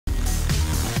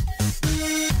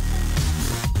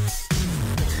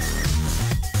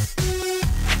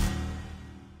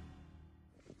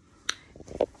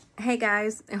Hey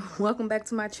guys, and welcome back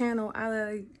to my channel.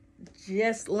 I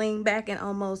just leaned back and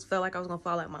almost felt like I was gonna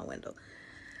fall out my window.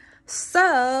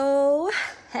 So,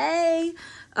 hey,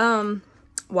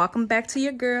 welcome back to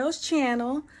your girl's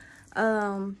channel.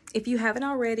 If you haven't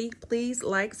already, please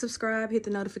like, subscribe, hit the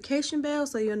notification bell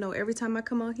so you'll know every time I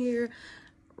come on here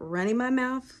running my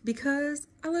mouth because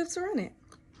I love to run it.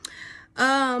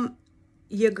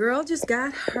 Your girl just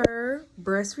got her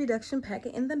breast reduction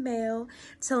packet in the mail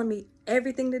telling me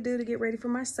everything to do to get ready for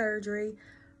my surgery.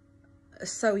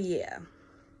 So yeah,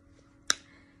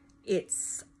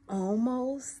 it's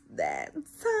almost that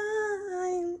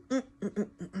time.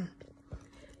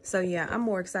 So yeah, I'm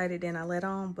more excited than I let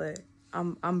on, but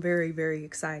I'm very, very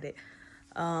excited.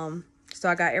 So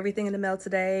I got everything in the mail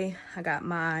today. I got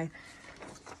my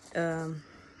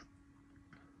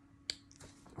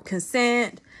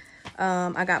consent.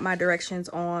 I got my directions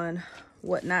on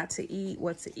what not to eat,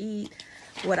 what to eat,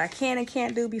 what I can and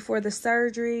can't do before the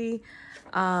surgery,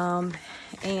 and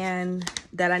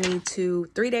that I need to,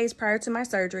 3 days prior to my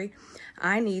surgery,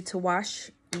 I need to wash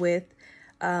with,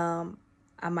 I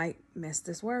might mess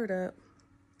this word up,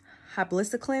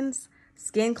 Hyblisclens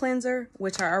skin cleanser,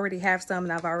 which I already have some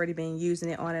and I've already been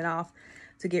using it on and off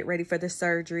to get ready for the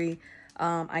surgery.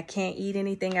 I can't eat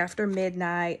anything after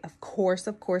midnight, of course.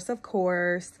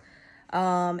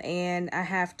 And I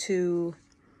have to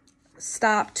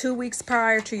stop 2 weeks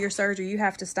prior to your surgery. You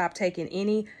have to stop taking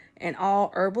any and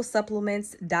all herbal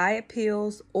supplements, diet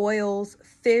pills, oils,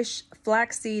 fish,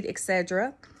 flaxseed,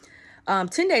 etc. 10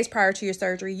 days prior to your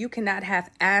surgery, you cannot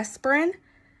have aspirin,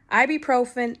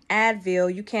 ibuprofen,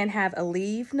 Advil. You can't have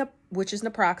Aleve, which is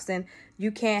naproxen.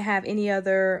 You can't have any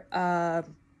other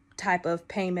type of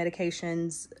pain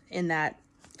medications in that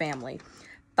family.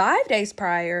 5 days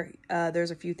prior, there's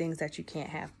a few things that you can't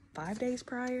have. 5 days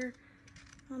prior,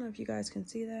 I don't know if you guys can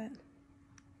see that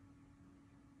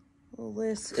little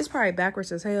list. It's probably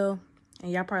backwards as hell,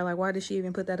 and y'all probably like, why did she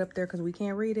even put that up there? Because we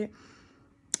can't read it.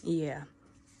 Yeah,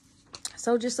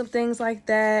 so just some things like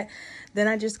that. Then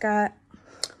I just got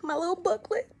my little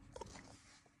booklet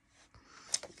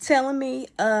telling me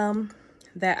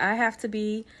that I have to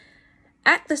be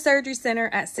at the surgery center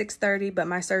at 6:30, but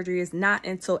my surgery is not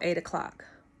until 8 o'clock.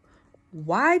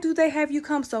 Why do they have you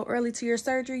come so early to your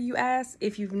surgery, you ask?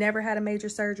 If you've never had a major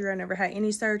surgery or never had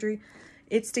any surgery,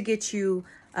 it's to get you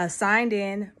signed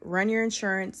in, run your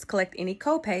insurance, collect any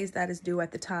copays that is due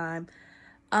at the time.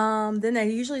 Then they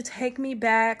usually take me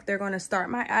back. They're going to start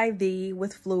my IV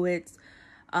with fluids,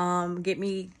 get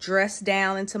me dressed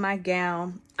down into my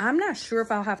gown. I'm not sure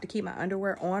if I'll have to keep my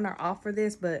underwear on or off for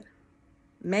this, but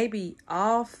maybe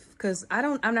off, because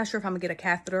I'm not sure if I'm gonna get a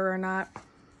catheter or not.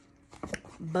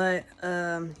 But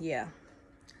yeah,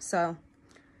 so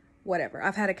whatever.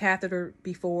 I've had a catheter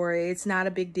before. It's not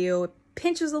a big deal. It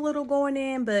pinches a little going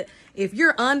in, but if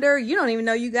you're under, you don't even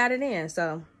know you got it in.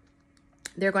 So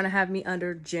they're going to have me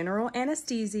under general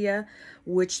anesthesia,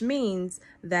 which means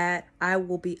that I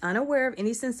will be unaware of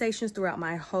any sensations throughout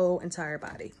my whole entire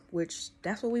body, which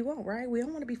that's what we want, right? We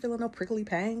don't want to be feeling no prickly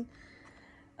pain.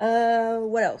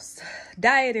 What else?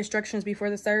 Diet instructions before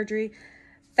the surgery.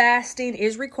 Fasting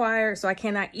is required, so I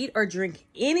cannot eat or drink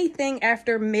anything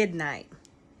after midnight.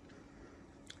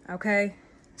 Okay?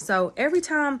 So every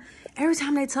time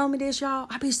they tell me this, y'all,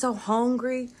 I be so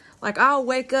hungry. Like, I'll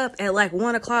wake up at like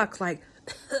 1 o'clock, like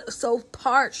so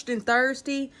parched and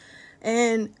thirsty.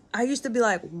 And I used to be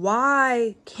like,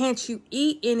 why can't you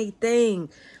eat anything?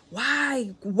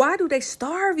 Why do they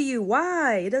starve you?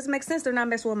 Why? It doesn't make sense. They're not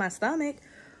messing with my stomach.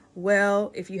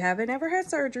 Well, if you haven't ever had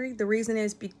surgery, the reason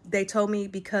is they told me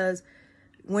because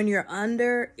when you're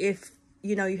under, if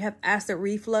you know you have acid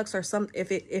reflux or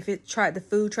the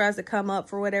food tries to come up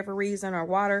for whatever reason, or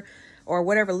water or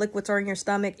whatever liquids are in your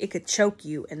stomach, it could choke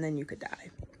you and then you could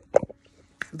die.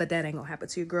 But that ain't gonna happen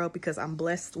to you, girl, because I'm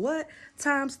blessed. What?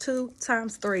 Times 2,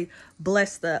 times 3.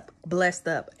 Blessed up,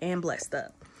 and blessed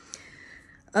up.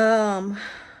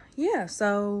 Yeah,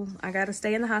 so I got to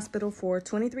stay in the hospital for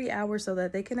 23 hours so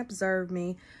that they can observe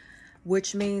me,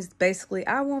 which means basically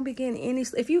I won't be getting any.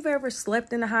 If you've ever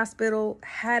slept in the hospital,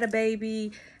 had a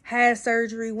baby, had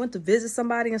surgery, went to visit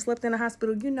somebody and slept in the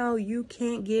hospital, you know you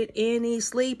can't get any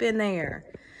sleep in there.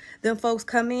 Them folks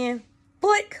come in,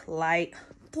 blick light.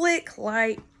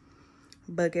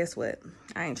 But guess what?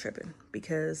 I ain't tripping,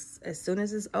 because as soon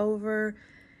as it's over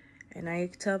and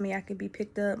they tell me I can be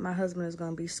picked up, my husband is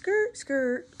going to be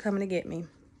skirt coming to get me.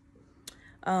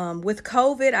 With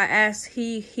COVID, I asked,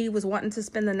 he was wanting to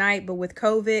spend the night, but with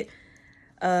COVID,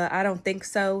 I don't think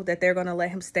so, that they're going to let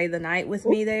him stay the night with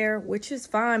me there, which is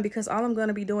fine, because all I'm going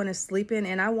to be doing is sleeping,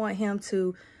 and I want him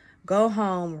to go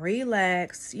home,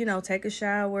 relax, you know, take a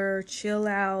shower, chill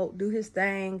out, do his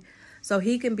thing, so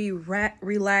he can be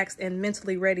relaxed and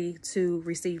mentally ready to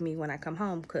receive me when I come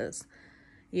home. Because,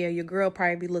 yeah, your girl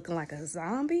probably be looking like a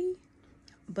zombie.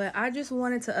 But I just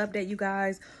wanted to update you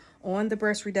guys on the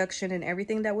breast reduction and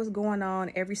everything that was going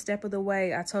on every step of the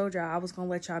way. I told y'all I was going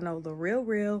to let y'all know the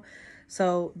real,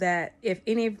 so that if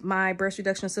any of my breast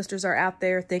reduction sisters are out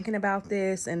there thinking about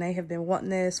this and they have been wanting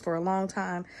this for a long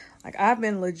time, like I've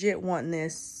been legit wanting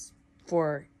this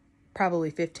for probably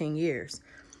 15 years.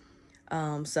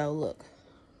 So look,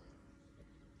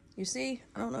 you see,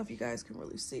 I don't know if you guys can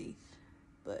really see,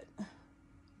 but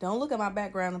don't look at my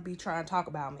background and be trying to talk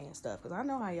about me and stuff, because I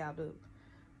know how y'all do.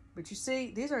 But you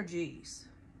see, these are G's.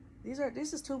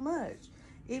 This is too much.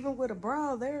 Even with a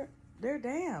bra, they're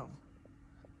down.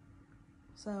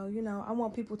 So, you know, I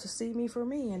want people to see me for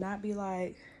me and not be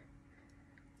like,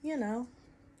 you know.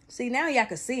 See, now y'all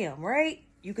can see them, right?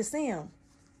 You can see them.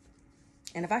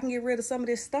 And if I can get rid of some of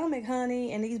this stomach,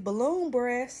 honey, and these balloon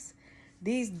breasts,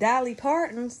 these Dolly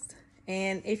Partons,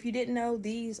 and if you didn't know,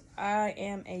 these I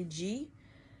am a G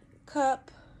cup.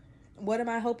 What am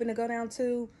I hoping to go down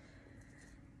to?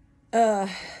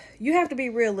 You have to be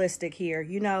realistic here.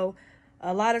 You know,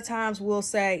 a lot of times we'll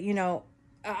say, you know,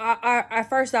 at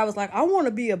first I was like, I want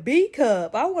to be a B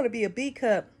cup. I want to be a B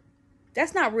cup.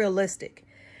 That's not realistic.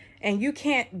 And you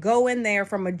can't go in there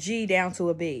from a G down to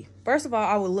a B. First of all,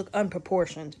 I would look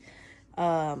unproportioned.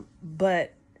 And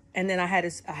then I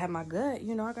had my gut,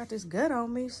 you know, I got this gut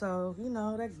on me. So, you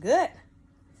know, that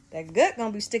gut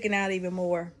gonna be sticking out even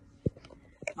more.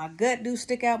 My gut do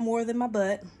stick out more than my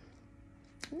butt.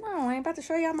 No, I ain't about to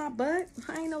show y'all my butt.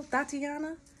 I ain't no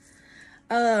Tatiana.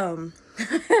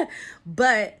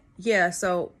 But yeah,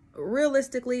 so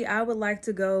realistically, I would like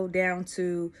to go down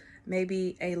to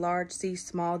maybe a large C,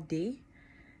 small D.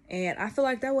 And I feel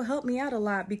like that will help me out a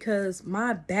lot, because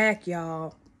my back,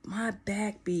 y'all, my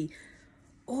back be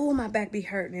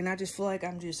hurting. And I just feel like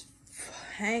I'm just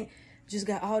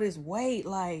got all this weight,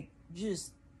 like,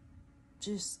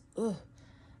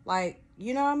 like,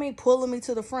 you know what I mean? Pulling me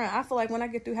to the front. I feel like when I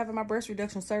get through having my breast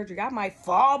reduction surgery, I might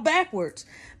fall backwards,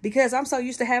 because I'm so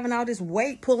used to having all this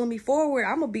weight pulling me forward.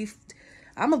 I'm gonna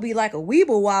be like a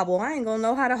weeble wobble. I ain't gonna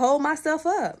know how to hold myself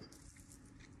up.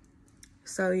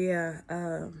 So yeah,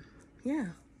 yeah.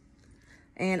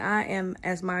 And I am,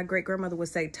 as my great grandmother would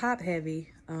say, top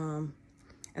heavy. And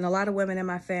a lot of women in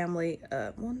my family,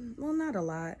 well, not a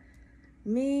lot.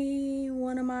 Me,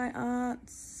 one of my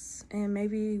aunts, and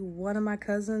maybe one of my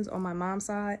cousins on my mom's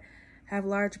side have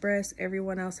large breasts.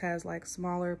 Everyone else has like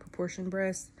smaller proportion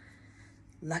breasts.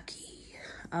 Lucky.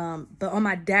 But on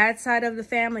my dad's side of the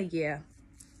family, yeah.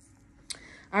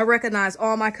 I recognize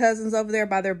all my cousins over there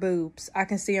by their boobs. I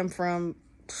can see them from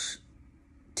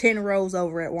 10 rows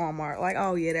over at Walmart. Like,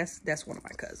 oh yeah, that's one of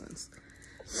my cousins.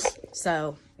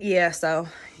 So yeah, so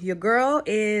your girl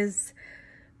is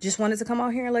just wanted to come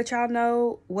on here and let y'all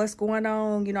know what's going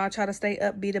on. You know, I try to stay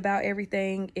upbeat about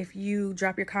everything. If you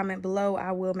drop your comment below,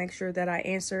 I will make sure that I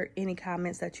answer any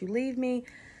comments that you leave me.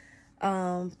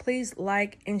 Please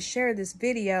like and share this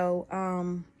video.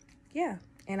 Yeah,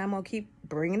 and I'm gonna keep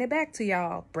bringing it back to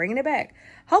y'all, bringing it back.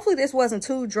 Hopefully this wasn't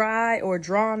too dry or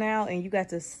drawn out and you got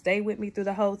to stay with me through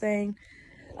the whole thing.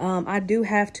 I do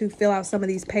have to fill out some of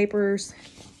these papers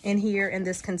in here in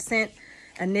this consent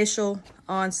initial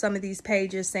on some of these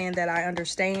pages, saying that I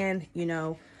understand, you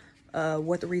know,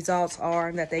 what the results are,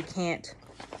 and that they can't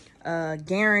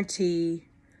guarantee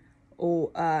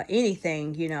or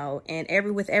anything, you know, and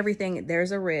with everything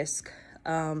there's a risk.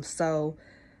 So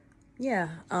yeah,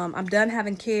 I'm done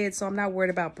having kids, so I'm not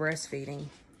worried about breastfeeding.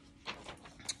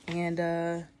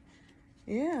 And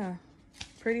yeah,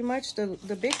 pretty much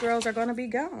the big girls are going to be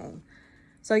gone.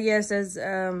 So yes, as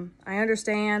I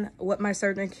understand what my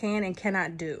surgeon can and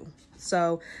cannot do.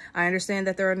 So I understand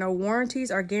that there are no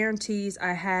warranties or guarantees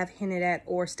I have hinted at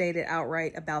or stated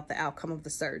outright about the outcome of the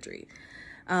surgery.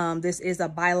 This is a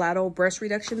bilateral breast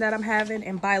reduction that I'm having,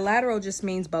 and bilateral just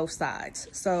means both sides.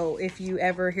 So if you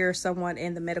ever hear someone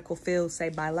in the medical field say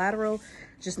bilateral,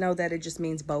 just know that it just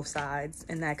means both sides,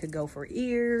 and that could go for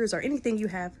ears or anything you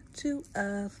have two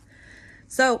of.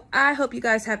 So I hope you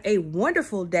guys have a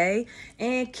wonderful day,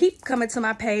 and keep coming to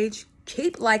my page,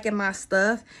 keep liking my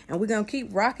stuff, and we're going to keep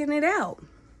rocking it out,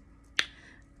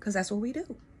 because that's what we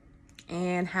do.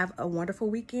 And have a wonderful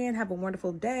weekend. Have a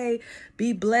wonderful day.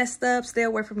 Be blessed up. Stay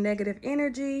away from negative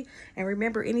energy. And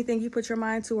remember, anything you put your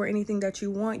mind to or anything that you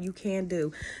want, you can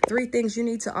do. 3 things you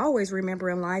need to always remember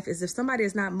in life is, if somebody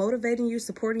is not motivating you,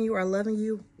 supporting you, or loving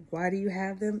you, why do you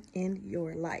have them in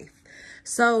your life?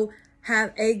 So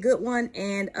have a good one,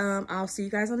 and I'll see you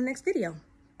guys on the next video.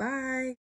 Bye.